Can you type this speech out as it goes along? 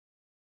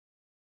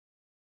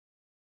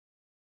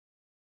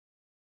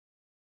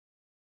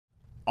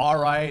All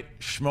right,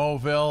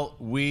 Schmoville,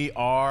 we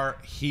are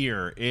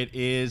here. It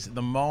is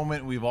the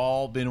moment we've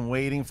all been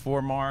waiting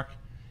for, Mark.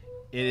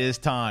 It is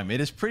time.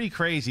 It is pretty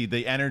crazy,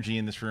 the energy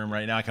in this room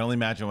right now. I can only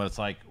imagine what it's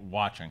like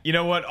watching. You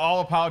know what?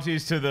 All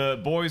apologies to the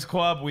boys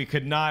club. We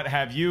could not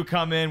have you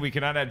come in. We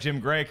could not have Jim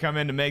Gray come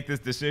in to make this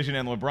decision,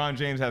 and LeBron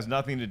James has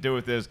nothing to do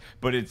with this,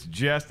 but it's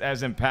just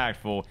as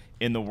impactful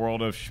in the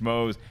world of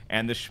schmoes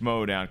and the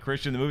Schmodown.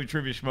 Christian, the movie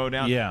trivia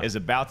Schmodown is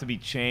about to be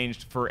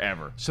changed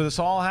forever. So this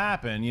all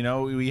happened. You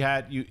know, we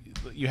had you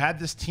had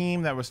this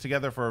team that was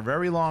together for a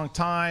very long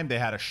time. They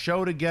had a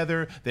show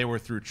together. They were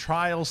through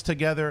trials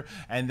together,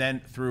 and then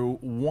through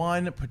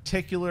one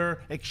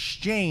particular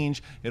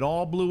exchange, it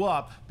all blew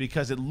up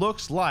because it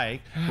looks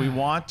like we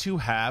want to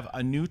have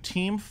a new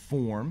team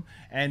form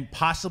and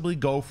possibly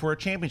go for a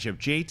championship.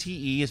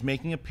 JTE is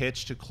making a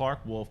pitch to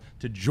Clark Wolf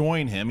to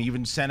join him. He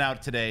even sent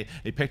out today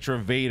a picture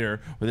of Vader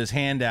with his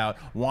hand out,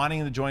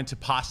 wanting to join to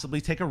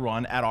possibly take a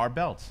run at our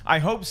belts. I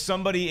hope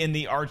somebody in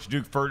the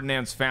Archduke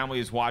Ferdinand's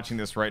family is watching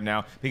this right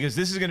now, because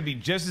this is going to be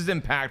just as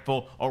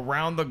impactful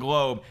around the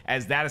globe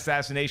as that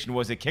assassination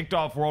was. It kicked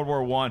off World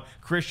War I.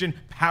 Christian,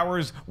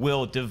 powers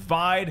will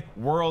divide,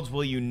 worlds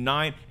will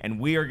unite, and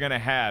we are going to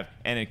have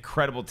an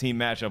incredible team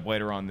matchup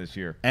later on this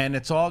year. And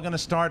it's all going to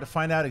start to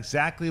find out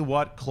exactly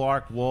what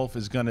Clark Wolf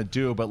is going to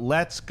do. But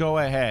let's go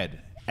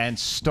ahead and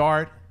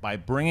start by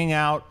bringing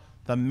out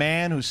the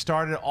man who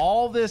started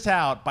all this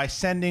out by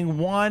sending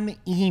one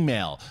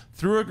email.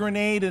 Threw a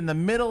grenade in the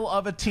middle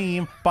of a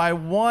team by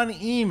one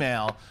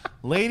email.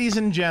 Ladies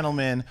and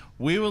gentlemen,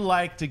 we would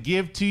like to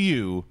give to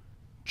you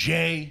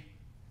JTE.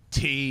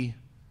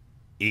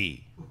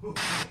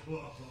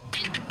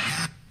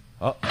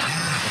 Oh,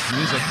 what's the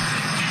music?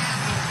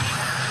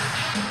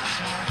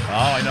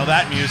 Oh, I know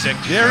that music.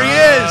 There he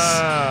is.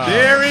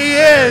 There he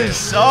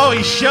is. Oh,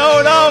 he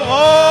showed up.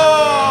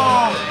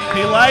 Oh,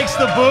 he likes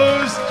the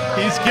booze.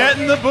 He's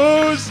getting the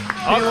booze.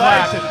 He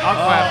likes it. I'll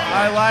clap.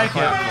 I like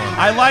it.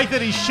 I like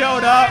that he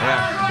showed up.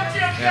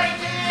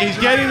 He's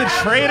getting the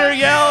traitor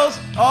yells.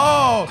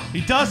 Oh,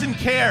 he doesn't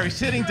care. He's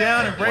sitting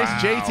down. Embrace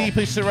JT.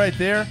 Please sit right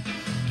there.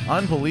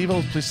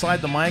 Unbelievable. Please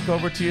slide the mic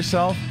over to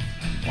yourself.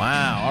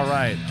 Wow. All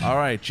right. All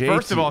right, JT.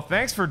 First of all,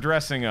 thanks for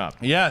dressing up.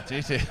 Yeah,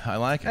 JT. I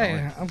like it.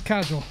 Hey, I'm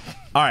casual.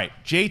 All right,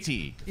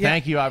 JT.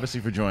 Thank you, obviously,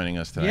 for joining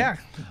us today. Yeah,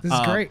 this is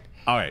great.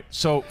 All right.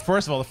 So,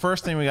 first of all, the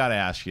first thing we got to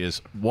ask you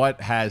is,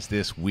 what has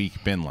this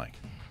week been like?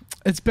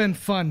 It's been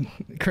fun,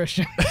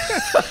 Christian.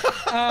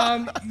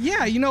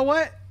 Yeah, you know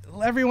what?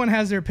 Everyone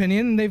has their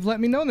opinion, and they've let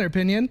me know their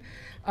opinion.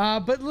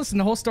 But listen,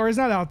 the whole story's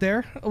not out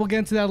there. We'll get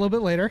into that a little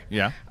bit later.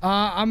 Yeah.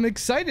 I'm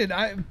excited.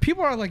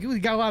 People are like, "Ooh, you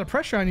got a lot of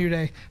pressure on you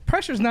today."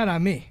 Pressure's not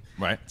on me.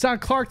 Right. It's on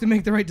Clark to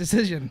make the right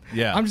decision.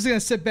 Yeah. I'm just gonna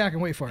sit back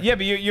and wait for it. Yeah,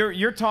 but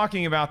you're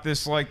talking about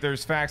this like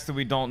there's facts that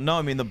we don't know.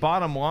 I mean, the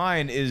bottom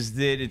line is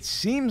that it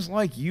seems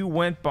like you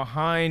went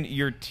behind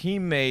your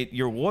teammate,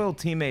 your loyal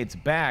teammate's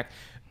back.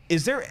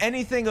 Is there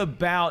anything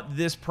about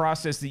this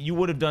process that you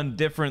would have done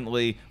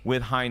differently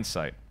with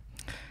hindsight?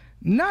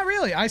 Not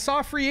really. I saw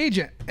a free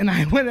agent, and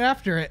I went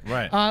after it.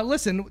 Right.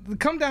 Listen,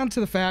 come down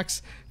to the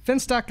facts.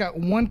 Finstock got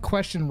one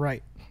question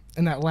right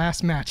in that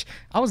last match.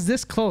 I was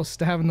this close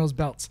to having those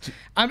belts.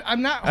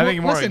 I'm not. I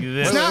think more listen, like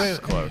this it's not, is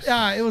close.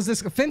 It was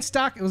this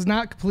Finstock. It was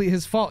not completely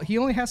his fault. He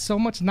only has so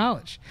much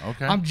knowledge.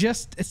 Okay.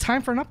 It's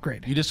time for an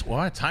upgrade. You just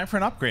time for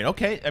an upgrade.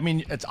 Okay. I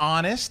mean, it's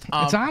honest.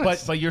 It's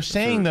honest. But you're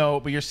saying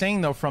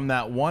though, from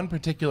that one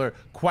particular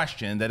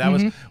question that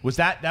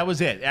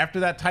was it. After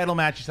that title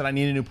match, you said, I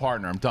need a new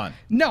partner. I'm done.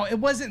 No, it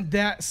wasn't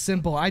that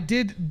simple.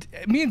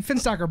 Me and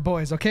Finstock are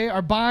boys, okay?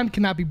 Our bond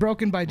cannot be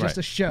broken by just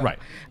a show. Right.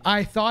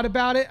 I thought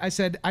about it. I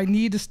said, I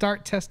need to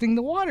start testing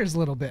the waters a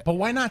little bit. But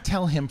why not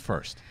tell him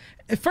first?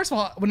 First of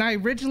all, when I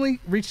originally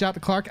reached out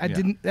to Clark,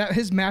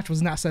 his match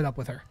was not set up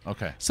with her.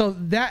 Okay. So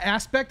that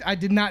aspect I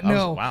did not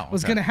know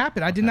was going to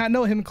happen. I did not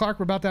know him and Clark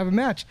were about to have a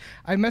match.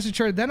 I messaged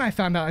her, then I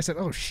found out. I said,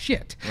 "Oh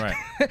shit." Right.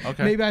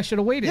 Okay. Maybe I should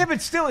have waited. Yeah,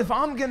 but still, if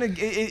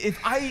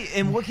I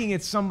am looking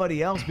at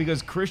somebody else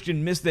because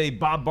Christian missed a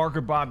Bob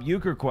Barker, Bob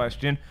Euchre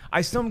question,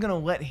 I still am going to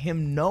let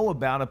him know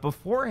about it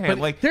beforehand.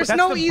 But there's that's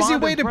no the easy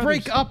bond way of to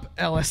brothers. break up,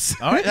 Ellis.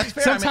 All right, that's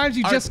fair. Sometimes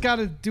you just got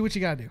to do what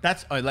you got to do.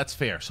 That's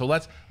fair. So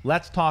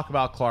let's talk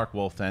about Clark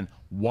Wolf then.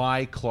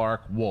 Why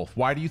Clark Wolf?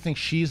 Why do you think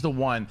she's the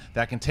one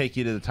that can take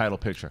you to the title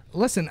picture?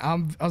 Listen,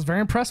 I was very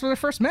impressed with her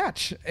first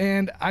match,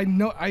 and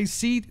I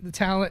see the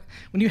talent.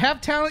 When you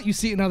have talent, you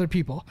see it in other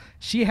people.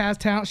 She has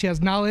talent, she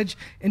has knowledge,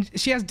 and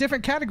she has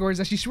different categories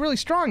that she's really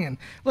strong in.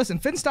 Listen,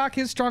 Finstock,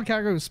 his strong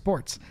category was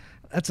sports.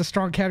 That's a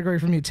strong category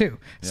for me too.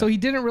 Yeah. So he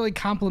didn't really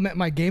complement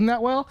my game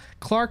that well.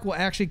 Clark will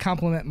actually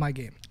complement my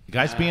game. The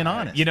guy's being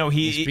honest. You know,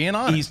 he's being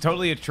honest. He's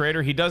totally a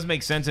traitor. He does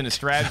make sense in his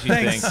strategy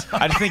thing.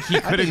 I just think he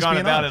could have gone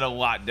about it a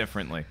lot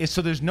differently.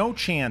 So there's no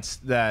chance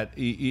that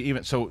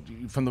even so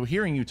from the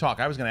hearing you talk,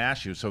 I was going to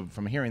ask you. So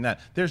from hearing that,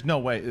 there's no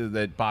way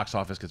that box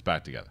office gets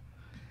back together.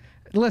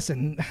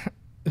 Listen,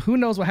 who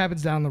knows what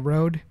happens down the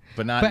road?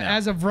 But now.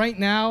 As of right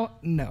now,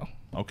 no.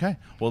 Okay.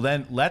 Well,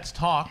 then let's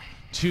talk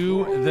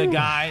to the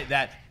guy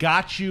that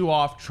got you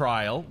off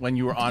trial when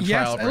you were on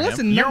trial for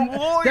listen, him. You're a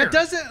lawyer. that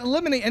doesn't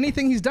eliminate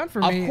anything he's done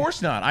for me. Of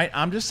course not.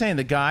 I'm just saying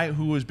the guy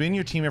who has been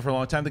your teammate for a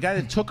long time, the guy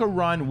that took a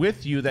run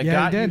with you, that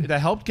Yeah, he did. that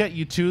helped get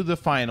you to the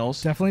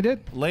finals. Definitely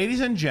did. Ladies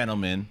and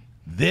gentlemen,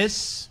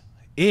 this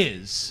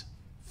is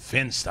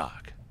Finstock.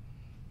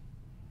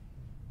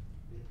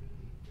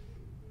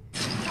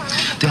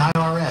 The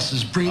IRS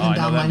is breathing I know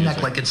down that my music.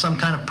 neck like it's some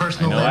kind of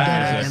personal I know that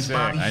vendetta music. against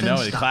Bobby I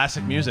know the Finstock.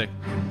 classic music.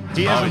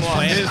 He hasn't Always lost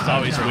playing his it.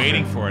 Always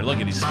waiting for it. Look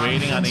at he's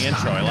waiting on the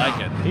intro. I like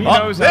it. He knows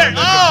how to there. make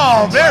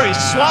Oh, very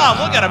suave.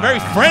 Look at him, very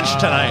French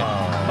tonight.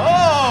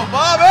 Oh,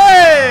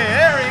 Bobby!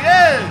 There he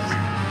is.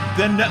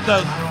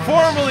 The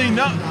formerly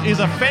he's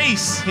a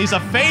face. He's a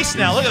face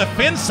now. Look at the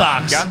fin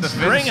socks. Got the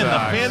fin Bringing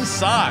socks. the fin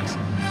socks.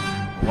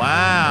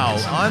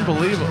 Wow,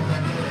 unbelievable.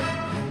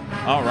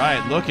 All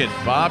right, look at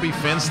Bobby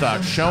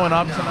Finstock showing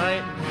up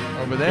tonight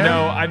over there. You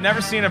know, I've never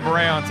seen a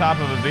beret on top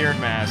of a beard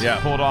mask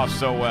pulled off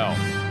so well.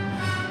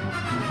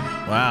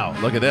 Wow,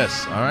 look at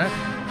this. All right.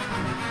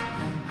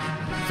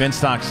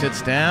 Finstock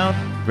sits down.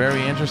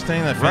 Very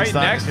interesting. That Right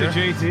Finstock next is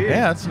to here. JT.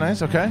 Yeah, that's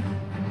nice. Okay.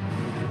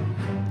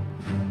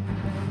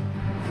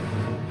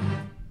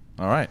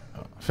 All right.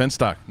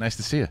 Finstock, nice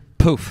to see you.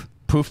 Poof.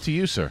 Poof to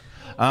you, sir.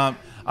 All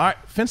right,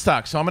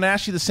 Finstock, so I'm going to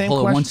ask you the same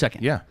Hold on question. 1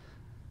 second. Yeah.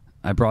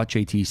 I brought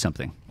JT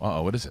something.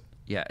 Uh-oh, what is it?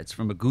 Yeah, it's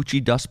from a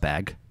Gucci dust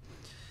bag.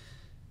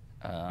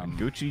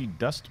 Gucci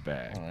dust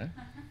bag. All right.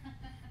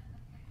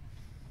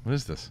 What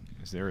is this?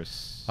 Is there a...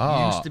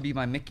 He used to be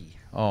my Mickey.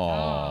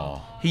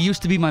 Oh. He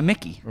used to be my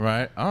Mickey.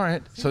 Right. All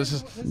right. So this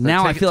is...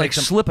 Now I feel like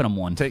the, slipping him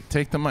one. Take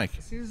the mic.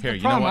 Here's Here, the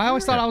you know problem. what? I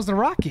always thought Here. I was the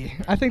Rocky.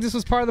 I think this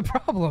was part of the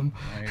problem.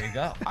 There you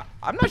go.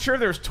 I'm not sure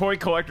there's toy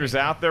collectors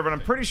out there, but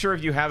I'm pretty sure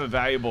if you have a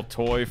valuable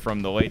toy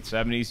from the late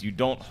 70s, you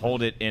don't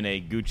hold it in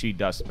a Gucci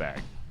dust bag.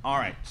 All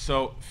right,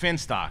 so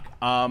Finstock,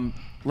 I'm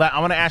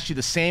going to ask you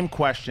the same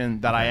question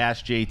that I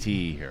asked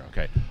JTE here.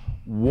 Okay,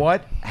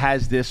 what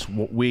has this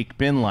week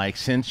been like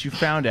since you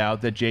found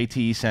out that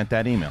JTE sent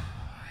that email?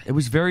 It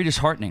was very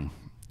disheartening.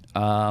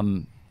 I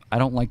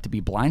don't like to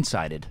be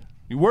blindsided.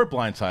 You were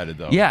blindsided,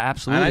 though. Yeah,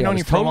 absolutely. And I've known I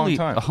you was for a totally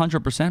long time.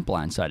 100%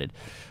 blindsided.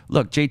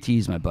 Look, JT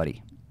is my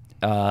buddy.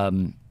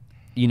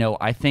 You know,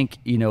 I think,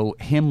 you know,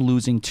 him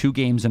losing 2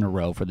 games in a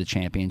row for the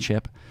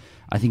championship,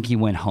 I think he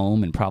went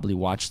home and probably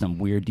watched some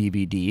weird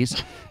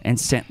DVDs and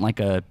sent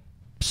like a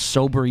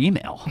sober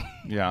email.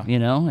 Yeah. You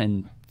know,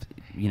 and,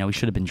 you know, he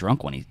should have been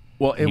drunk when he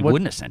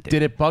wouldn't have sent it.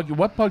 Did it bug you?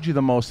 What bugged you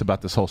the most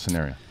about this whole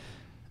scenario?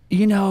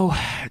 You know,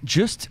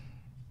 just,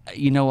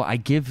 you know, I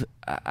gave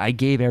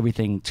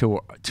everything to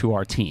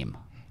our team.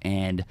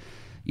 And,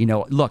 you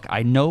know, look,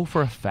 I know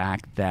for a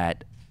fact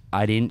that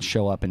I didn't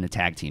show up in the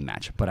tag team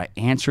match, but I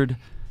answered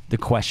the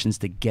questions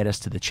to get us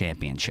to the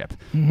championship,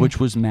 which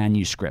was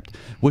manuscript,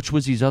 which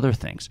was these other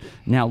things.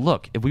 Now,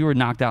 look, if we were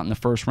knocked out in the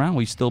first round,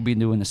 we'd still be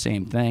doing the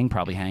same thing,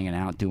 probably hanging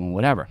out, doing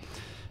whatever.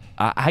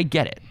 I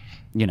get it,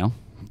 you know,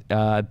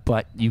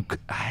 but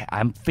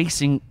I'm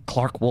facing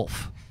Clark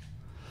Wolf,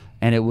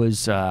 and it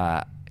was,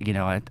 you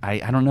know,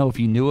 I don't know if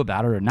you knew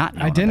about it or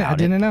not. I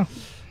didn't know.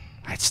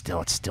 It's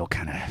still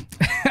kind of.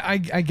 I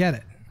get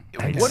it.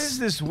 What has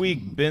this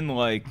week been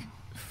like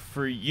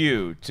for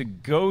you to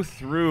go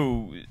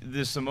through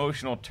this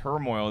emotional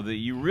turmoil that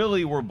you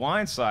really were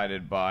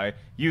blindsided by?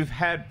 You've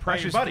had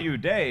precious few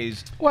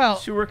days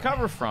to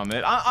recover from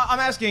it. I'm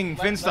asking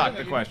Finstock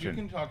the question.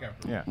 You can talk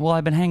after. Yeah. Well,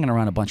 I've been hanging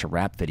around a bunch of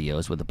rap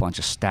videos with a bunch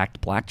of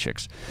stacked black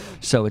chicks,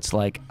 so it's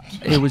like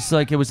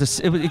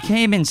it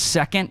came in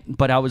second,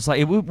 but I was like,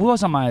 it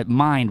was on my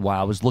mind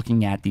while I was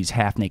looking at these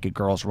half-naked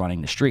girls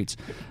running the streets.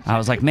 I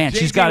was like, man,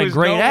 she's got a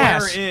great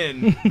ass,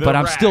 but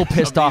I'm still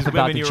pissed off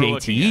about the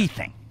JTE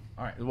thing.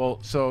 All right. Well,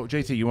 so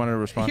JT, you wanted to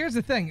respond? Here's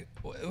the thing.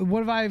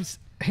 Would I have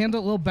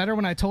handled it a little better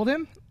when I told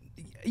him?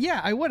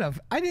 Yeah, I would have.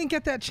 I didn't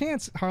get that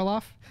chance,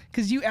 Harloff,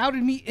 because you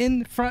outed me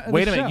in front of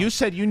Wait the a show. minute. You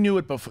said you knew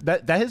it before.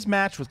 That his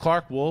match with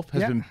Clark Wolf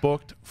has been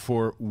booked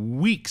for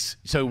weeks.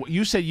 So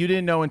you said you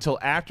didn't know until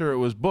after it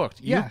was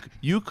booked. Yeah.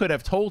 You could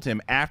have told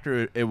him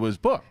after it was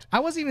booked. I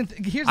wasn't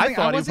even. Here's the I thing.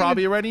 thought he wasn't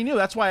probably even, already knew.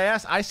 That's why I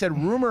asked. I said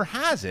rumor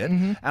has it,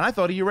 and I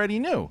thought he already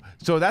knew.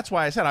 So that's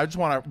why I said I just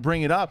want to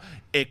bring it up.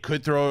 It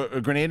could throw a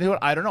grenade into it.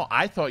 I don't know.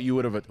 I thought you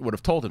would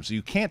have told him. So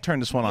you can't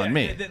turn this one on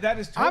me. That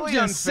is I'm totally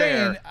just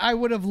unfair. saying I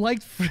would have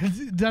liked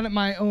done it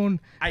my own.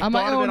 I on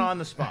my thought of own, it on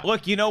the spot.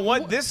 Look, you know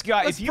what? This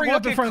guy, Let's if you bring it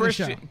up look in at front of the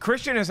Christian, show.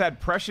 Christian has had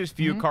precious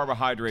few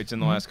carbohydrates in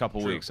the last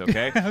couple weeks,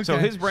 okay? So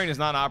his brain is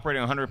not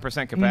operating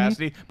 100%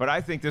 capacity, but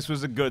I think this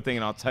was a good thing,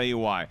 and I'll tell you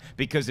why.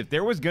 Because if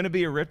there was going to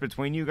be a rift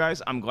between you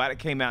guys, I'm glad it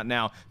came out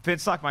now.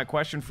 Finstock, my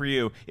question for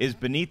you is,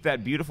 beneath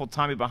that beautiful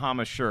Tommy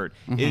Bahama shirt,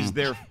 is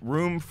there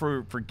room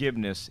for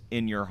forgiveness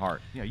in your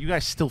heart? Yeah, you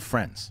guys still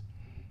friends.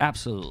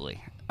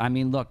 Absolutely. I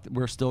mean, look,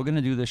 we're still going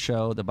to do the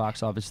show, the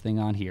box office thing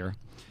on here.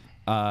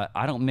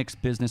 I don't mix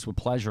business with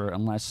pleasure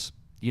unless,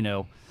 you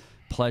know,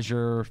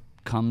 pleasure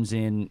comes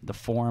in the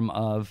form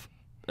of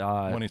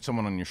Wanting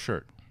someone on your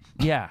shirt.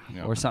 yeah.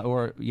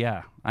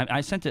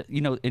 I sent it, you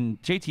know, in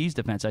JT's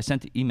defense, I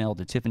sent the email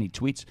to Tiffany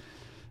Tweets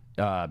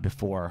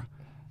before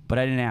but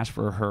I didn't ask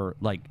for her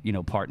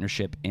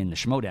partnership in the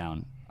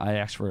Schmodown. I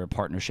asked for a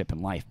partnership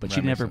in life, but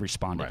she never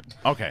responded.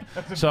 Right. Okay.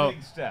 So,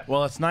 big step.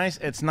 well, it's nice.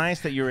 It's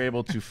nice that you're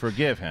able to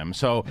forgive him.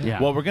 So,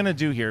 what we're gonna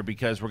do here,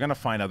 because we're gonna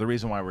find out the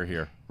reason why we're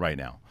here right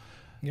now.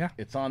 Yeah.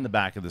 It's on the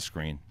back of the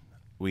screen.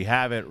 We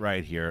have it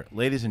right here,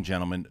 ladies and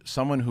gentlemen.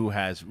 Someone who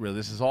has really.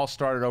 This has all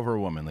started over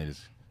a woman,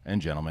 ladies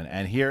and gentlemen.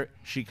 And here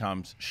she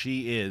comes.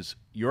 She is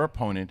your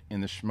opponent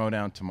in the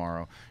Schmodown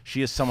tomorrow.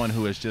 She is someone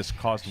who has just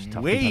caused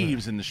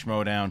waves in the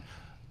Schmodown.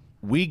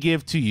 We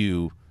give to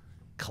you,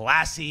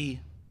 Classy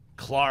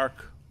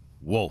Clark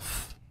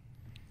Wolf.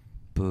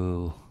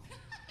 Boo.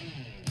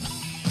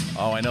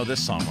 Oh, I know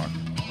this song, Mark.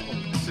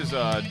 This is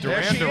There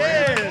Duran she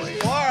Duran.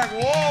 is, Clark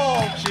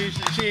Wolf. She is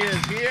here. She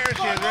is ready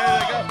to go.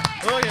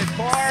 Look at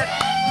Clark.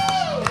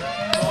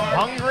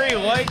 Hungry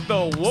like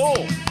the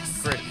wolf,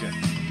 Christian.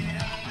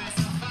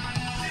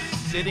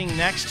 Sitting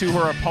next to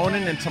her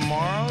opponent in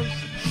tomorrow's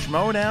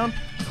Schmodown,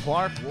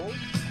 Clark Wolf.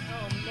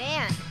 Oh,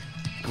 man.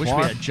 Wish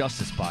we had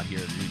just a spot here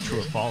to do true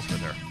or false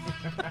with her.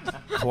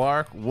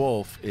 Clark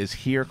Wolf is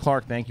here.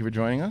 Clark, thank you for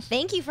joining us.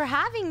 Thank you for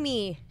having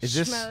me, Has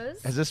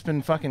schmoes. this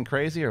been fucking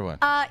crazy or what?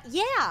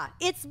 Yeah,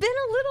 it's been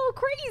a little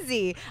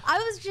crazy.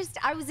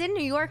 I was in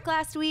New York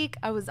last week.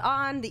 I was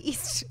on the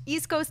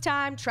East Coast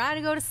time, trying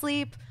to go to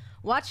sleep,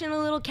 watching a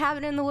little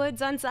Cabin in the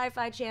Woods on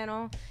Sci-Fi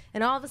Channel,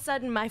 and all of a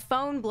sudden my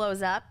phone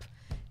blows up,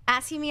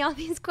 asking me all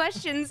these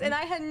questions, and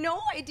I had no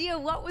idea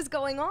what was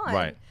going on.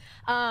 Right.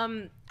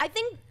 I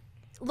think,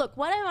 look,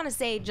 what I want to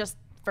say just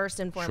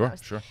first and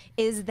foremost Sure.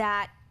 is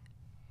that,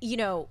 you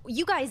know,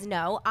 you guys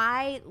know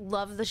I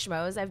love the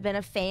Schmoes. I've been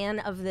a fan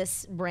of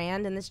this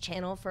brand and this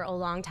channel for a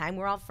long time.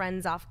 We're all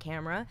friends off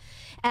camera,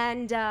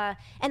 and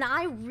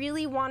I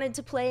really wanted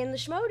to play in the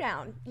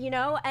Schmodown, you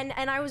know, and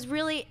I was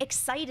really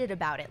excited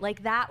about it.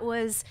 Like, that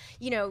was,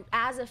 you know,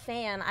 as a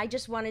fan, I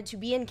just wanted to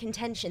be in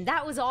contention.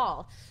 That was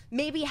all.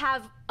 Maybe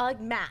have a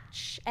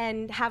match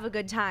and have a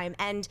good time.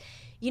 And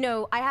you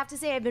know, I have to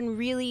say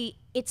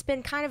it's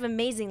been kind of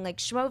amazing. Like,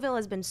 Schmoville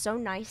has been so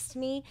nice to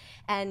me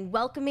and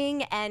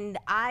welcoming, and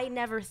I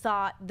never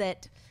thought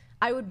that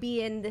I would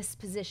be in this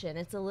position.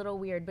 It's a little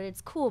weird, but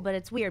it's cool, but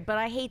it's weird. But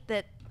I hate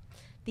that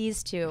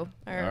these two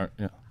are...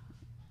 Yeah.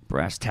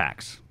 Brass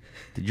tacks.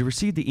 Did you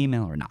receive the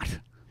email or not?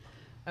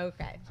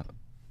 Okay.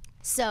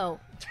 So...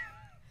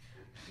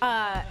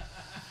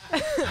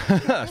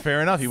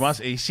 Fair enough. He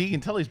can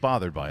tell he's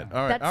bothered by it.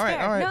 All right. That's all right.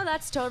 fair. All right. No,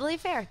 that's totally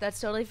fair.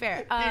 That's totally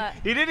fair.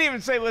 He didn't even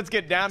say, let's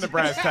get down to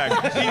brass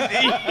tacks.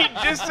 he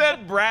just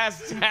said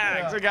brass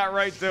tacks. I got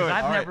right to it.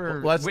 I've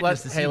never Let's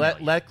witnessed this email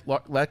let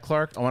yet.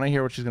 Clark. I want to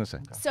hear what she's gonna say.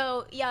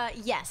 So,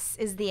 yes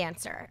is the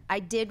answer. I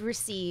did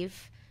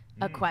receive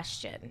a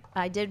question.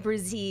 I did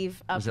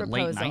receive a Was it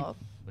proposal. late night?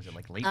 Was it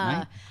like late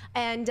night?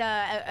 And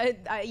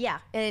yeah,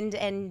 and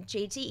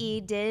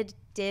JTE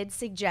did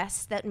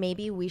suggest that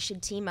maybe we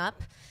should team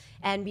up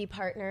and be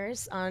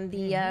partners on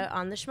the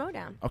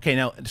Schmodown. Okay,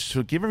 now,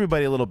 so give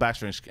everybody a little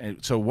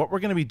backstory. So what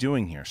we're going to be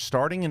doing here,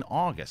 starting in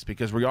August,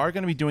 because we are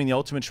going to be doing the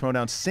Ultimate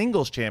Schmodown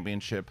Singles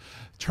Championship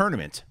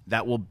tournament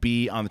that will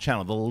be on the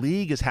channel. The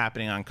league is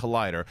happening on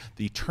Collider.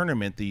 The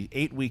tournament, the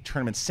 8-week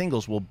tournament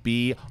singles, will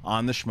be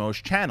on the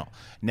Schmoes channel.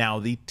 Now,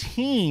 the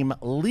team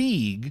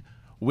league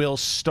will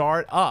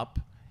start up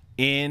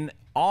in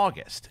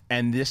August,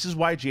 and this is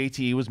why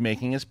JTE was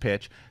making his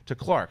pitch to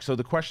Clark. So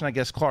the question, I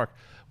guess, Clark,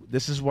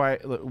 this is why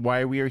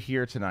we are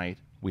here tonight.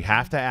 We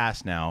have to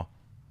ask now,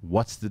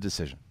 what's the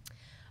decision?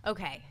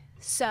 Okay,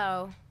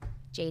 so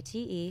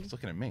JTE. He's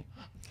looking at me.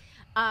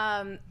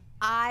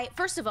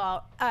 First of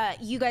all,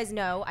 you guys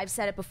know, I've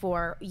said it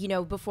before, you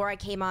know, before I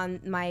came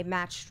on my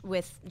match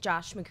with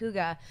Josh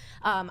McCouga,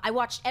 I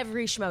watched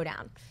every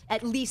Schmodown,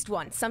 at least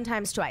once,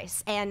 sometimes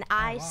twice, and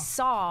I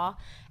saw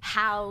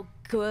how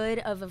good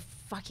of a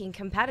fucking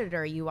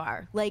competitor you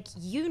are. Like,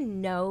 you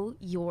know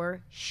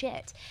your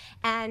shit.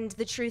 And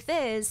the truth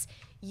is,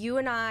 you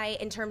and I,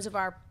 in terms of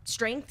our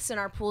strengths and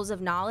our pools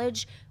of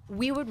knowledge,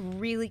 we would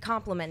really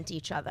complement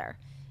each other.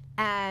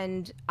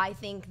 And I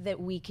think that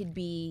we could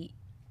be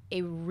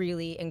a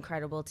really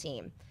incredible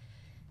team.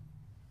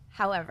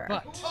 However,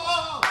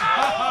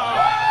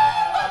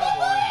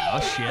 Oh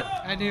shit!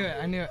 I knew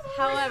it.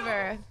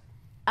 however,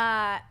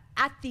 at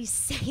the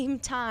same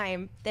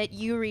time that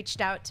you reached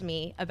out to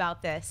me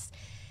about this,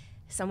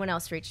 someone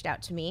else reached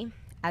out to me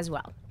as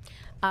well,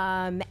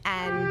 and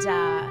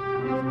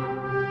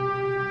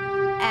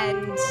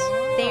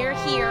they're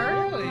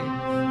here Really?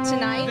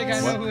 tonight. I think I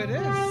know who it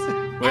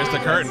is. Where's the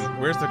curtain?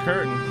 Where's the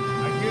curtain?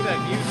 I hear that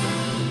music.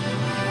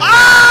 Oh,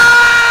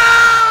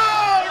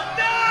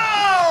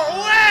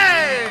 no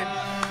way!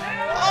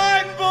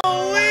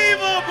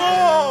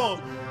 Unbelievable!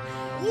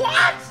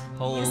 What?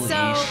 Holy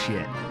So-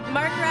 shit!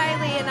 Mark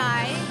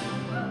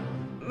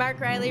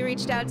Riley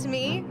reached out to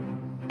me,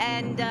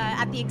 and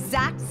at the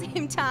exact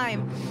same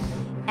time,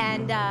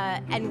 and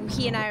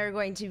he and I are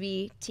going to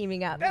be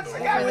teaming up for the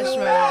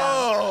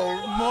Schmodown.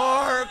 Oh,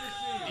 Mark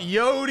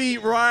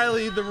Yodi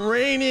Riley, the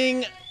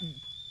reigning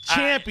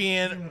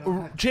champion,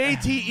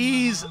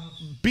 JTE's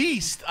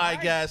beast, I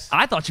guess.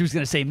 I thought she was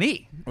gonna say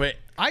me. Wait,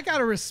 I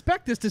gotta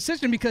respect this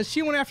decision because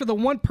she went after the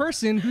one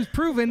person who's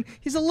proven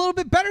he's a little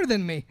bit better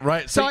than me.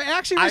 Right. So I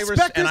actually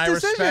respect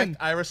this decision.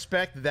 I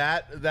respect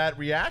that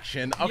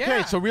reaction. Okay,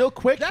 Yeah. so real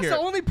quick That's here. the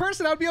only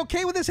person I'd be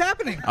okay with this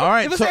happening. All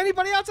right, If it's so-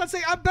 anybody else, I'd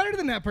say I'm better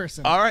than that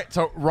person. All right,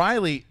 so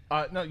Riley,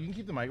 no, you can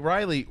keep the mic.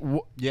 Riley,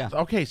 Yeah.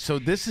 Okay, so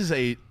this is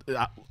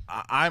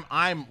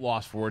I'm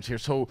lost for words here.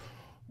 So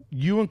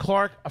you and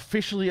Clark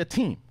officially a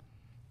team.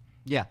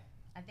 Yeah.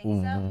 I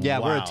think so. Yeah,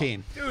 we're a Wow.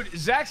 team. Dude,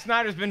 Zack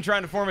Snyder's been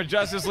trying to form a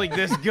Justice League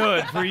this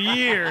good for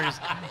years,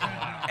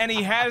 and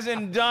he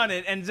hasn't done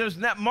it. And there's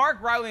that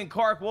Mark Riley and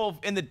Clark Wolf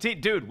in the team.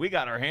 Dude, we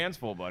got our hands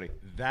full, buddy.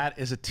 That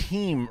is a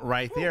team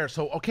right there.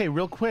 So, okay,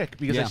 real quick,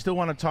 because I Yeah. still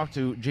want to talk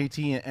to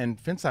JT and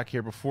Finstock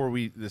here before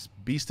this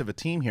beast of a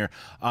team here.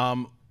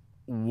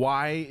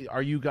 Why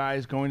are you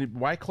guys going to?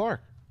 Why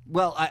Clark?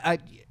 Well,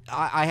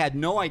 I had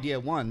no idea,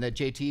 one, that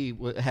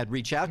JT had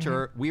reached out to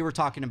her. We were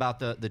talking about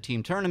the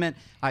team tournament.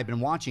 I've been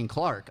watching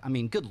Clark. I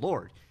mean, good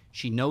Lord.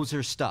 She knows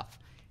her stuff.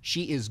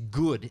 She is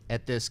good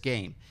at this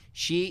game.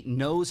 She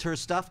knows her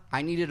stuff.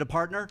 I needed a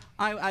partner.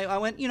 I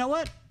went, you know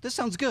what? This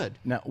sounds good.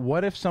 Now,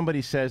 what if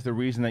somebody says the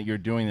reason that you're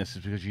doing this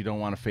is because you don't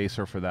want to face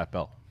her for that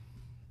belt?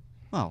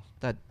 Well,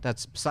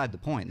 that's beside the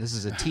point. This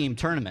is a team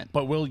tournament.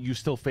 But will you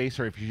still face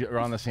her if you're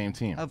on the same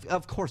team?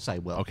 Of course I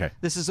will. Okay.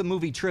 This is a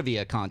movie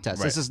trivia contest.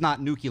 Right. This is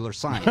not nuclear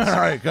science. All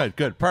right,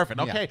 good, perfect.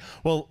 Yeah. Okay,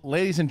 well,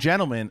 ladies and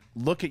gentlemen,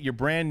 look at your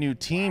brand new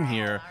team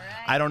here.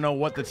 I don't know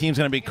what the team's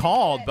going to be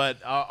called,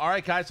 but all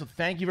right, guys. So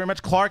thank you very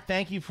much, Clark.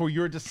 Thank you for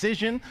your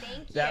decision.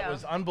 Thank you. That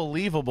was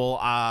unbelievable.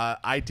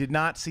 I did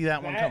not see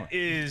that one coming.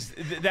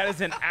 That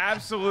is an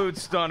absolute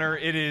stunner.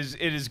 It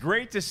is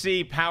great to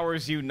see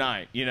powers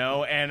unite, you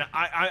know. And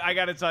I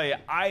got to tell you,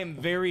 I am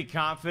very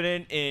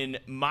confident in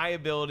my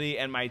ability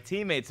and my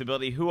teammates'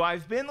 ability, who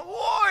I've been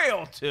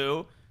loyal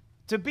to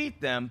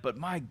beat them. But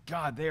my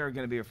God, they are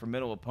going to be a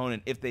formidable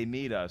opponent if they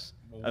meet us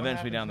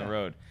eventually down the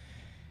road.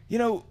 You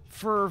know,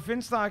 for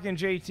Finstock and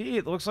JT,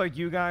 it looks like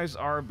you guys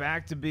are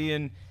back to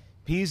being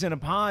peas in a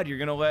pod. You're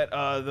going to let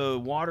the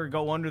water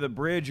go under the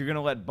bridge. You're going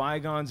to let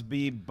bygones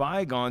be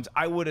bygones.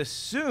 I would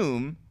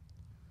assume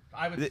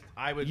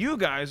I would. you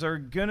guys are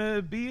going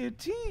to be a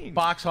team.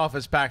 Box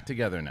office back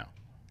together now.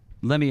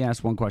 Let me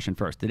ask one question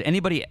first. Did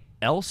anybody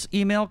else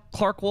email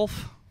Clark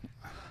Wolf?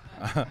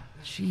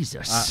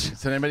 Jesus.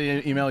 Did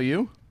anybody email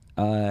you?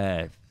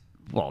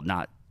 Well,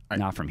 not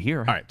from here.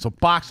 All right, so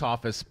box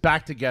office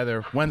back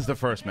together. When's the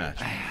first match?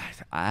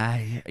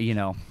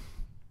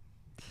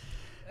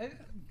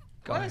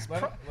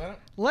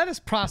 Let us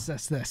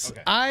process this.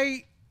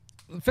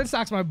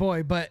 Finstock's my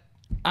boy, but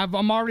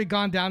I'm already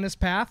gone down this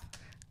path.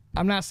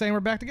 I'm not saying we're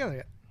back together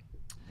yet.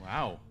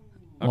 Wow.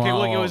 Okay, Well,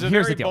 look, it was a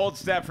here's very the deal. bold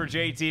step for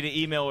JT to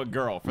email a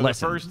girl for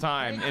Listen. the first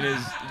time in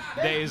his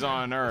days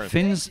on Earth.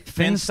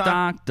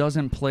 Finstock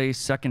doesn't play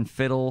second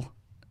fiddle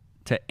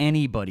to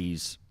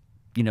anybody's,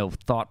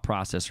 thought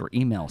process or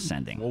email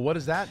sending. Well, what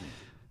does that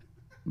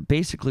mean?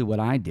 Basically, what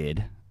I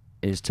did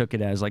is took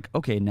it as like,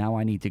 okay, now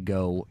I need to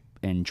go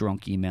and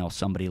drunk email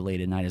somebody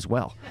late at night as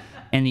well.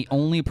 And the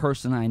only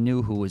person I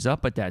knew who was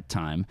up at that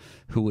time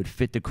who would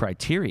fit the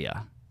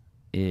criteria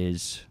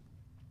is.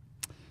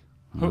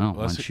 I don't know,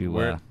 why don't you,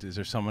 is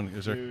there someone?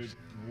 Is there? Dude,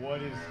 what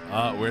is...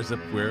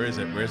 Where is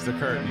it? Where's the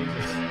curtain?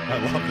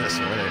 I love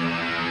this.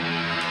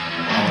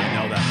 I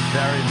know that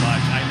very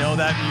much. I know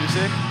that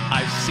music.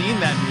 I've seen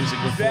that music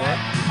before.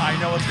 I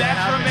know what's gonna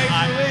That's happen. from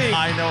Major League.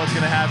 I know what's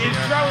gonna happen. Is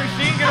here. Charlie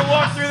Sheen going to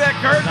walk through that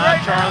curtain Not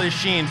right Charlie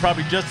Sheen.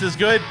 Probably just as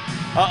good.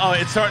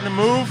 It's starting to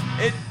move.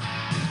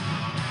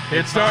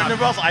 It's starting to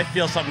rustle. I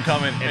feel something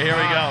coming. Here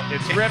we go.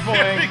 It's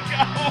rippling. Here we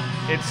go.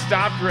 It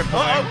stopped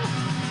rippling.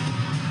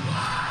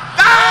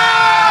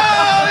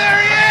 Oh,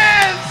 there he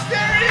is!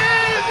 There he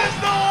is! It's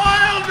the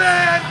Wild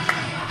Man!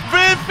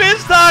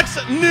 Finstock's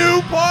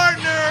new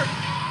partner!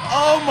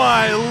 Oh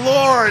my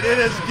Lord, it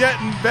is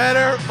getting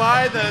better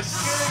by the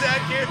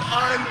second.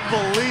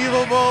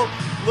 Unbelievable.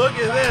 Look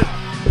at this.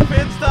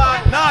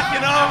 Finstock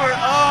knocking over.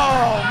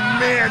 Oh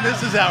man,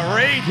 this is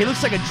outrageous. He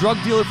looks like a drug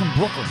dealer from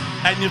Brooklyn.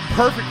 And it's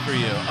perfect for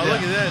you. Oh,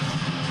 look at this.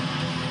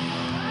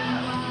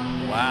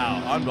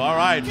 Wow. All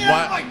right.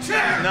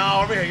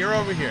 No, over here. You're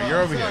over here.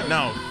 You're over here.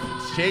 No.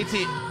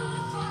 JT.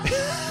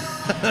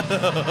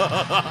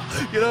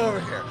 Get over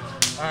here.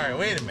 All right.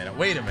 Wait a minute.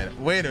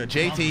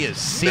 JT is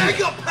seated.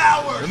 Mega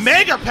powers! The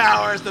Mega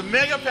Powers. The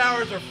Mega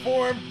Powers are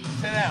formed.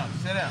 Sit down.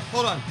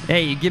 Hold on.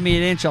 Hey, you give me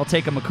an inch, I'll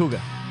take a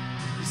Makuga.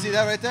 You see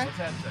that right there? What's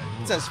that say?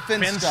 It says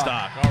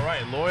Finstock. Finstock. All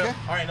right, loyal. Okay.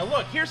 All right, now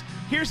look,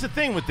 here's the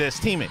thing with this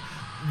teammate.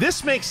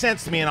 This makes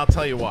sense to me, and I'll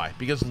tell you why.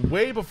 Because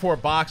way before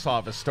box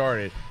office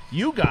started,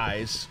 you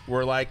guys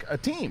were like a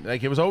team.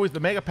 Like, it was always the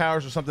Mega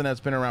Powers or something that's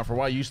been around for a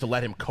while. You used to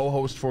let him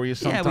co-host for you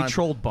sometimes. Yeah, we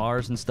trolled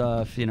bars and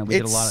stuff. We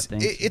did a lot of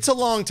things. It's a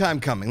long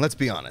time coming. Let's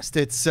be honest.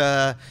 It's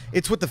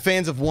what the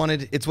fans have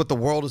wanted. It's what the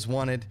world has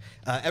wanted.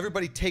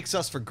 Everybody takes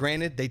us for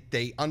granted.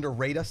 They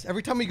underrate us.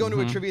 Every time we go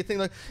into a trivia thing,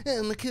 like,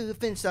 Makuga,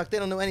 Finstock, they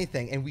don't know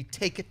anything, and we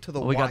take it to the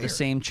wire. We got the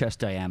same chest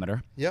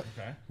diameter. Yep.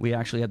 Okay. We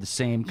actually have the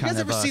same You kind guys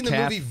of ever seen the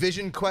calf. movie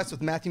Vision Quest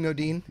with Matthew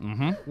Modine?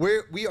 Mm-hmm.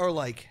 Where we are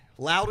like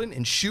Loudon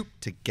and Shoot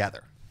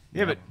together.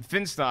 Yeah, but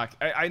Finstock,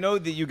 I know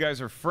that you guys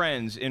are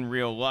friends in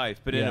real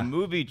life, but in Yeah. a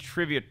movie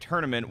trivia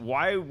tournament,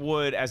 why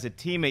would, as a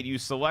teammate, you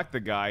select the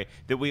guy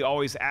that we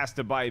always asked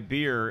to buy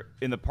beer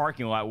in the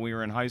parking lot when we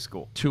were in high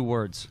school? 2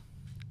 words: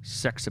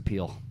 sex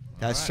appeal.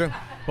 That's true.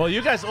 Well,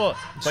 you guys, look,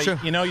 but true.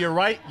 you know, you're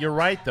right. You're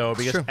right, though,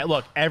 because true.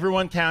 look,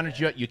 everyone counted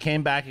you. You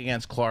came back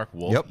against Clark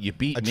Wolf. Yep. You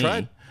beat I me.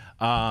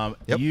 tried.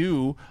 Yep.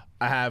 You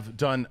have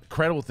done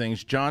incredible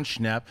things, John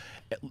Schnepp,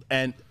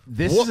 and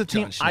this Whoop, is a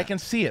team. John Schnepp. I can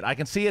see it. I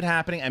can see it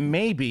happening, and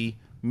maybe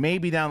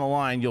down the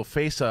line you'll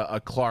face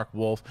a Clark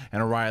Wolf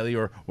and a Riley,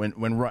 or when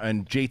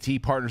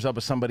JT partners up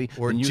with somebody,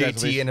 Or then you guys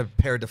will JT face- and a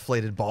pair of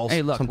deflated balls.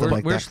 Hey, look, something we're,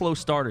 like we're that. slow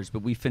starters,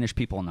 but we finish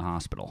people in the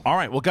hospital. All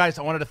right, well, guys,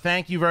 I wanted to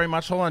thank you very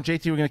much. Hold on,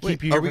 JT, we're going to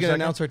keep Wait, you. are here we for a going to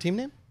second. announce our team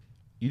name?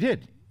 You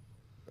did.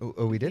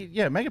 Oh, we did?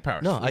 Yeah, Mega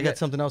Powers. No, We I got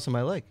something else on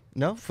my leg.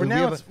 No? For Do we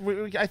now, have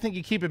it's, I think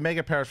you keep it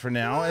Mega Powers for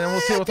now, and then we'll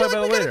see. We'll talk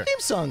about it we got later. a theme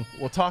song.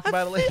 We'll talk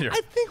about it later. I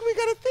think we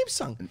got a theme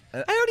song. I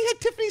already had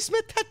Tiffany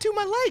Smith tattoo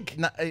my leg.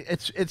 No,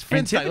 it's And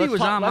Finstock. Tiffany Let's was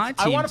talk- on my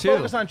I team, want to too.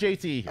 focus on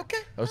JT. Okay.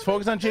 Let's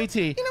focus on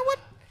JT. You know what?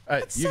 All right,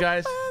 Let's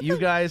you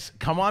guys,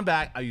 come on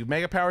back. You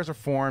Mega Powers are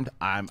formed.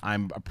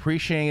 I'm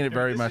appreciating it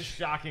very this much. is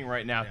shocking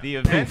right now. The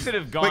events that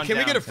have gone Wait, can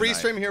we down get a freeze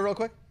tonight- frame here real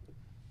quick?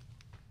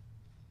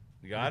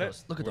 You got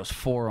it. Look at those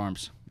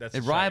forearms. That's It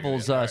the shot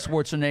rivals you're getting.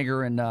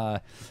 Schwarzenegger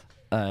and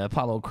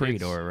Apollo Creed,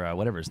 It's or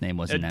whatever his name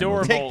was in that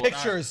adorable. movie. Take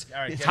pictures.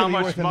 All right, It's How gonna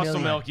be much worth $1 muscle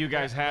million. milk you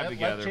guys have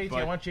together. JT, I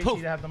but- want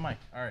JT to have the mic.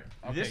 All right.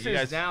 Okay, This you is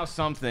guys, now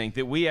something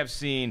that we have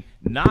seen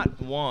not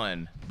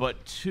one,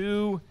 but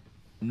 2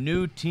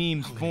 new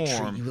teams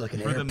form you like an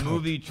for air the pump.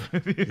 movie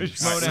trivia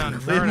showdown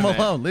leave him tournament.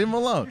 alone. Leave him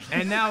alone.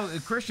 And now,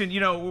 Christian,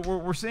 you know,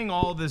 we're seeing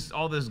all this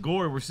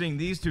glory. We're seeing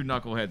these 2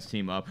 knuckleheads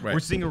team up. Right. We're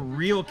seeing a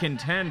real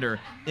contender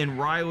in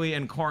Riley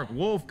and Clark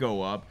Wolf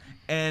go up.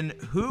 And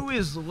who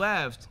is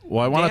left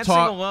Well, I wanna dancing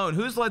talk- alone?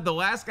 Who's led the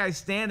last guy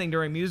standing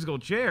during musical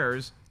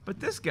chairs?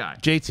 But this guy.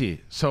 JT.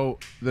 So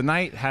the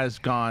night has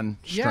gone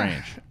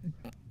strange.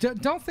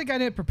 Don't think I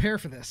didn't prepare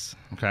for this.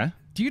 Okay.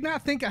 Do you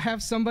not think I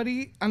have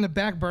somebody on the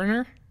back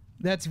burner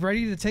that's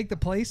ready to take the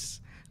place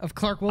of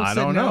Clark Wolf? I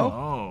don't know.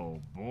 Oh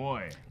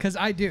boy. Because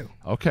I do.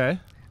 Okay.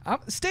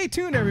 Stay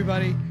tuned,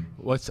 everybody.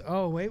 What's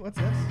Oh, wait, what's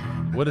this?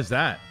 what is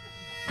that?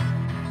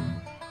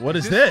 What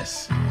is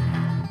this?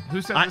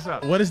 Who set this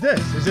up? What is this?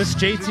 Is this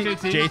JT?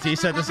 Is this JT? JT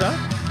set this up?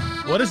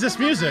 What is this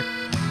music?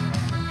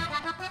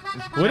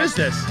 What is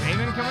this?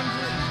 Damon coming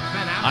through?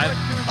 Ben Affleck?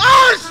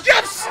 Oh, it's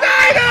Jeff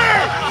Snyder!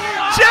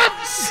 Jeff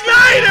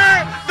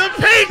Snyder! The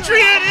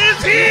Patriot is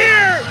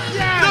here!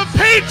 The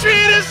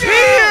Patriot is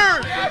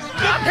here!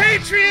 The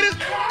Patriot is.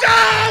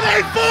 Oh,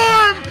 they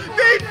formed!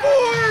 They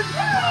formed!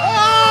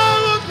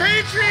 Oh, the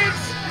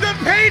Patriots! The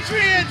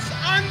Patriots!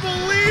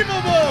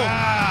 Unbelievable!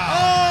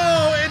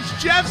 Oh,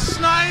 it's Jeff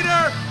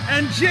Snyder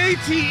and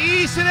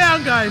JTE. Sit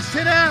down, guys.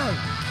 Sit down.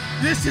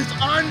 This is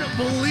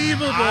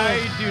unbelievable.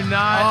 I do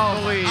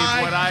not believe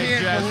what I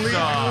can't just believe-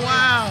 saw.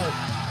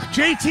 Wow.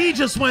 JT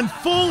just went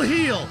full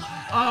heel.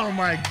 Oh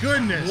my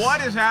goodness.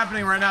 What is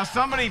happening right now?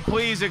 Somebody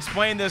please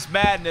explain this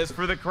madness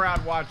for the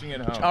crowd watching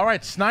at home. All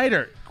right,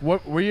 Snyder,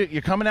 what were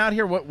you coming out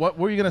here? What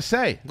were you going to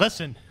say?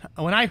 Listen,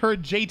 when I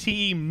heard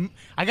JTE,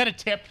 I got a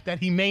tip that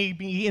he may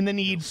be in the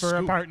need for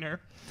a partner.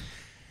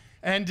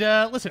 And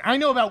listen, I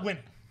know about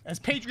winning. As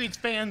Patriots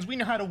fans, we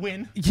know how to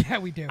win. Yeah,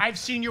 we do. I've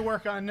seen your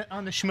work on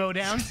the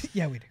Schmodown.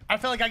 Yeah, we do. I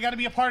feel like I got to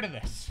be a part of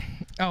this.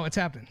 Oh, it's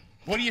happening.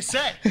 What do you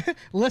say?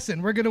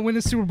 Listen, we're gonna win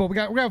the Super Bowl. We're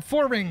gonna have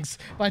 4 rings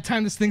by the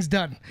time this thing's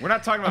done. We're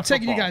not talking about I'm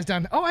taking you football. guys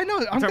down. Oh, I know.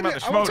 I'm talking gonna.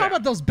 about the I want to talk Schmodown.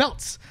 about those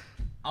belts.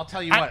 I'll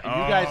tell you what.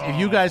 If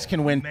you guys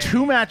can win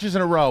 2 matches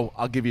in a row,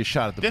 I'll give you a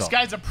shot at the This belt.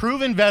 guy's a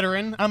proven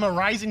veteran. I'm a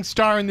rising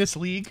star in this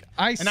league.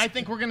 And I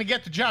think we're going to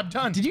get the job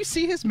done. Did you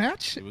see his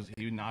match?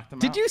 You knocked him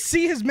Did you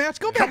see his match?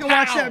 Go back and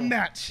watch that Kapow!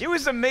 match. It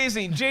was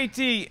amazing.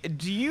 JT,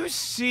 do you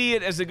see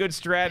it as a good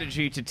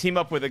strategy to team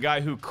up with a guy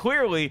who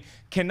clearly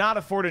cannot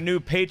afford a new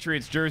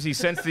Patriots jersey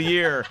since the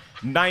year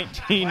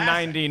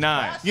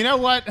 1999? You know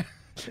what?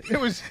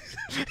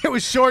 It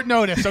was short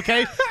notice,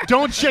 okay?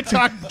 Don't shit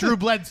talk Drew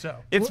Bledsoe.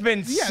 It's been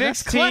yeah, that's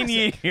 16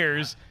 classic.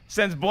 years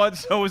since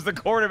Bledsoe was the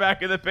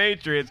quarterback of the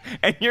Patriots,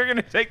 and you're going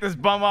to take this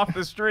bum off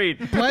the street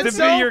to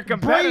Bledsoe, be your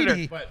competitor.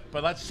 Brady.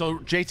 But let's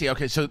JT.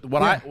 Okay, so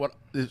Yeah.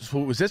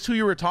 was this who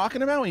you were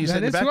talking about when you That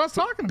said is the who I was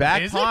talking about.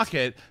 back Is it?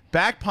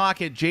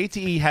 pocket?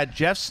 JTE had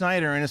Jeff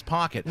Snyder in his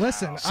pocket.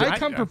 Listen, So- I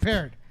come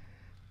prepared.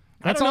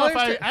 I That's don't all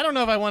know if I I don't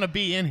know if I want to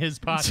be in his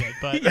pocket,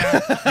 but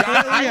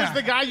I was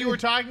the guy you were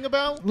talking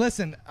about.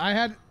 Listen,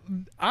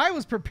 I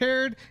was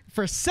prepared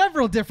for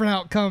several different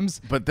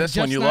outcomes. But this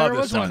Jeff one you Snyder love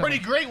was this one one. of Pretty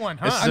them. great one,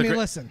 huh? This is I a mean, great-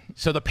 listen.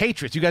 So the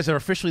Patriots, you guys are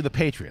officially the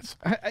Patriots.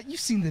 You've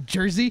seen the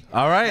jersey.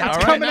 All right, That's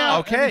all right. coming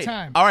out okay. every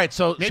time. All right,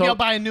 so Maybe I'll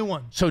buy a new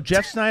one. So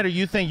Jeff Snyder,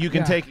 you think you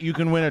can Yeah. you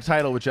can win a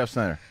title with Jeff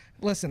Snyder?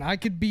 Listen, I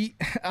could be.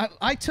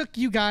 I took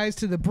you guys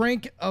to the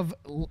brink of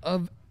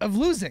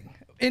losing,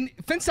 and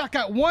Finstock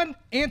got one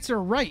answer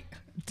right.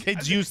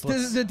 Kid's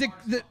useless.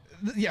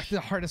 Yeah, the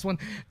hardest one.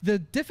 The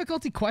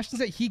difficulty questions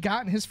that he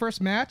got in his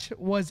first match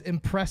was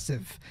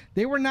impressive.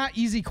 They were not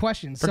easy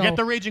questions. Forget so,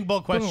 the Raging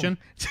Bull question.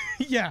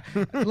 Yeah.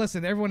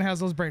 Listen, everyone has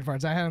those brain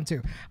farts. I had them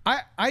too.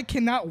 I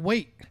cannot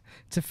wait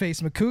to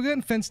face Makuga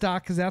and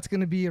Finstock because that's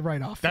going to be a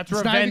write-off. That's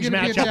It's not revenge even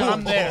gonna be a matchup. challenge.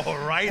 I'm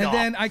there. And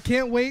then I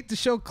can't wait to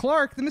show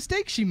Clark the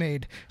mistake she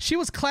made. She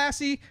was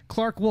classy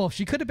Clark Wolf.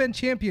 She could have been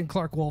champion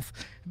Clark Wolf.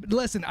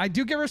 Listen, I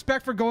do get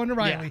respect for going to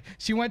Riley. Yeah.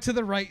 She went to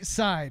the right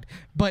side,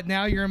 but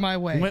now you're in my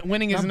way.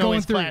 Winning I'm isn't going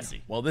always through.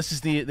 classy. Well, this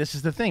is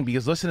the thing,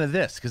 because listen to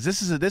this, because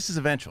this is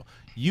eventual.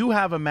 You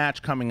have a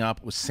match coming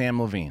up with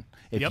Sam Levine.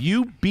 If Yep.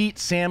 you beat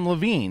Sam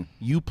Levine,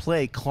 you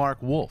play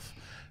Clark Wolf.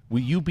 Will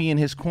you be in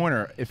his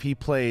corner if he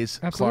plays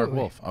Absolutely. Clark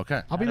Wolf?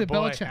 Okay. I'll be the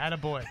Attaboy, Belichick.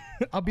 attaboy.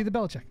 I'll be the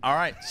Belichick. All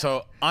right,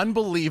 so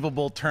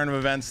unbelievable turn of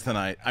events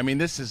tonight. I mean,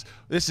 this is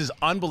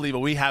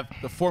unbelievable. We have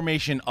the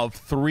formation of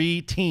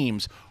 3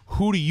 teams.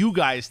 Who do you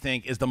guys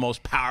think is the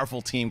most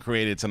powerful team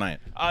created tonight?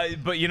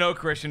 But you know,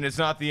 Christian, it's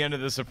not the end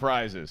of the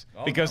surprises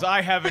because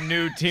I have a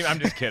new team. I'm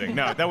just kidding.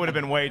 No, that would have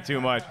been way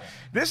too much.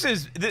 This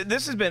has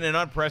been an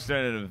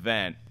unprecedented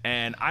event,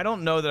 and I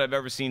don't know that I've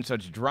ever seen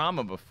such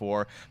drama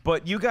before.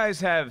 But you guys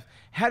have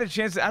had a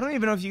chance. I don't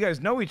even know if you guys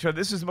know each other.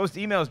 This is the most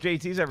emails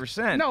JT's ever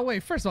sent. No,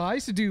 wait. First of all, I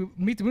used to do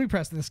Meet the Movie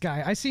Press with this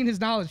guy. I seen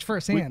his knowledge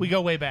firsthand. We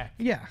go way back.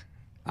 Yeah.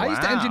 I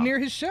used to Wow. engineer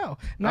his show,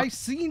 and I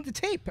seen the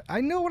tape.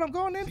 I know what I'm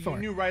going in for.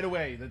 You knew right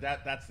away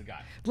that's the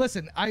guy.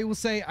 Listen, I will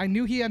say I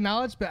knew he had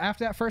knowledge, but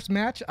after that first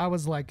match, I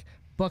was like,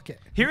 book it.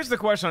 Here's the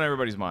question on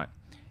everybody's mind.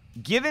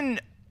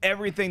 Given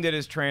everything that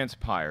has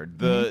transpired,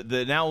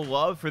 the now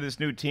love for this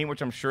new team,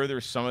 which I'm sure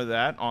there's some of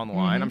that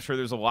online. I'm sure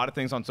there's a lot of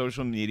things on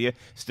social media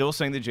still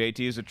saying that JT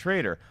is a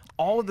traitor.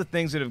 All of the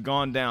things that have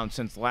gone down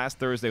since last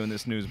Thursday when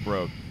this news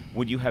broke,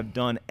 would you have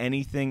done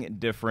anything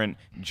different,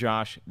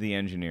 Josh the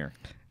engineer?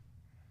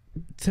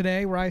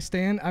 Today, where I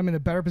stand, I'm in a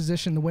better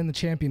position to win the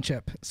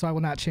championship, so I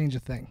will not change a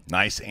thing.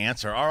 Nice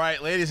answer. All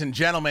right, ladies and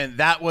gentlemen,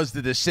 that was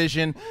the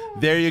decision.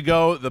 There you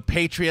go. The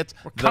Patriots.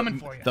 We're coming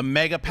for you. The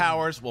mega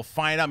powers. We'll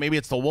find out. Maybe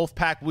it's the Wolf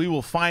Pack. We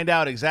will find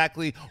out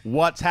exactly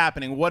what's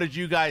happening. What did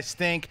you guys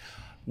think?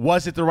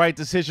 Was it the right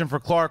decision for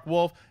Clark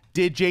Wolf?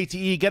 Did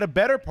JTE get a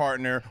better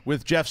partner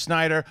with Jeff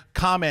Snyder?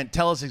 Comment.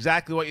 Tell us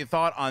exactly what you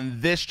thought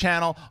on this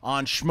channel,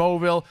 on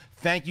Schmoville.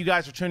 Thank you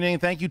guys for tuning in.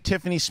 Thank you,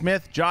 Tiffany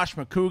Smith, Josh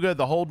Makuga,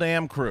 the whole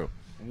damn crew.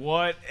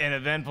 What an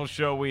eventful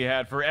show we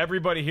had. For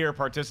everybody here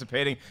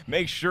participating,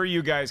 make sure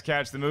you guys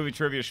catch the Movie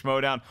Trivia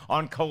Schmodown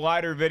on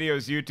Collider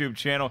Video's YouTube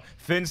channel.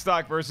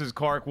 Finstock versus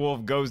Clark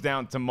Wolf goes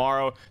down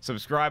tomorrow.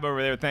 Subscribe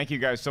over there. Thank you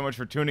guys so much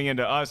for tuning in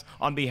to us.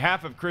 On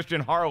behalf of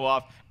Christian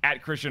Harloff,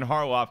 at Christian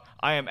Harloff,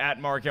 I am at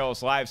Mark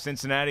Ellis Live,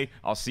 Cincinnati.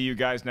 I'll see you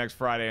guys next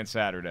Friday and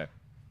Saturday.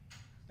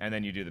 And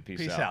then you do the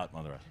peace out. Peace out,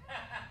 Mother.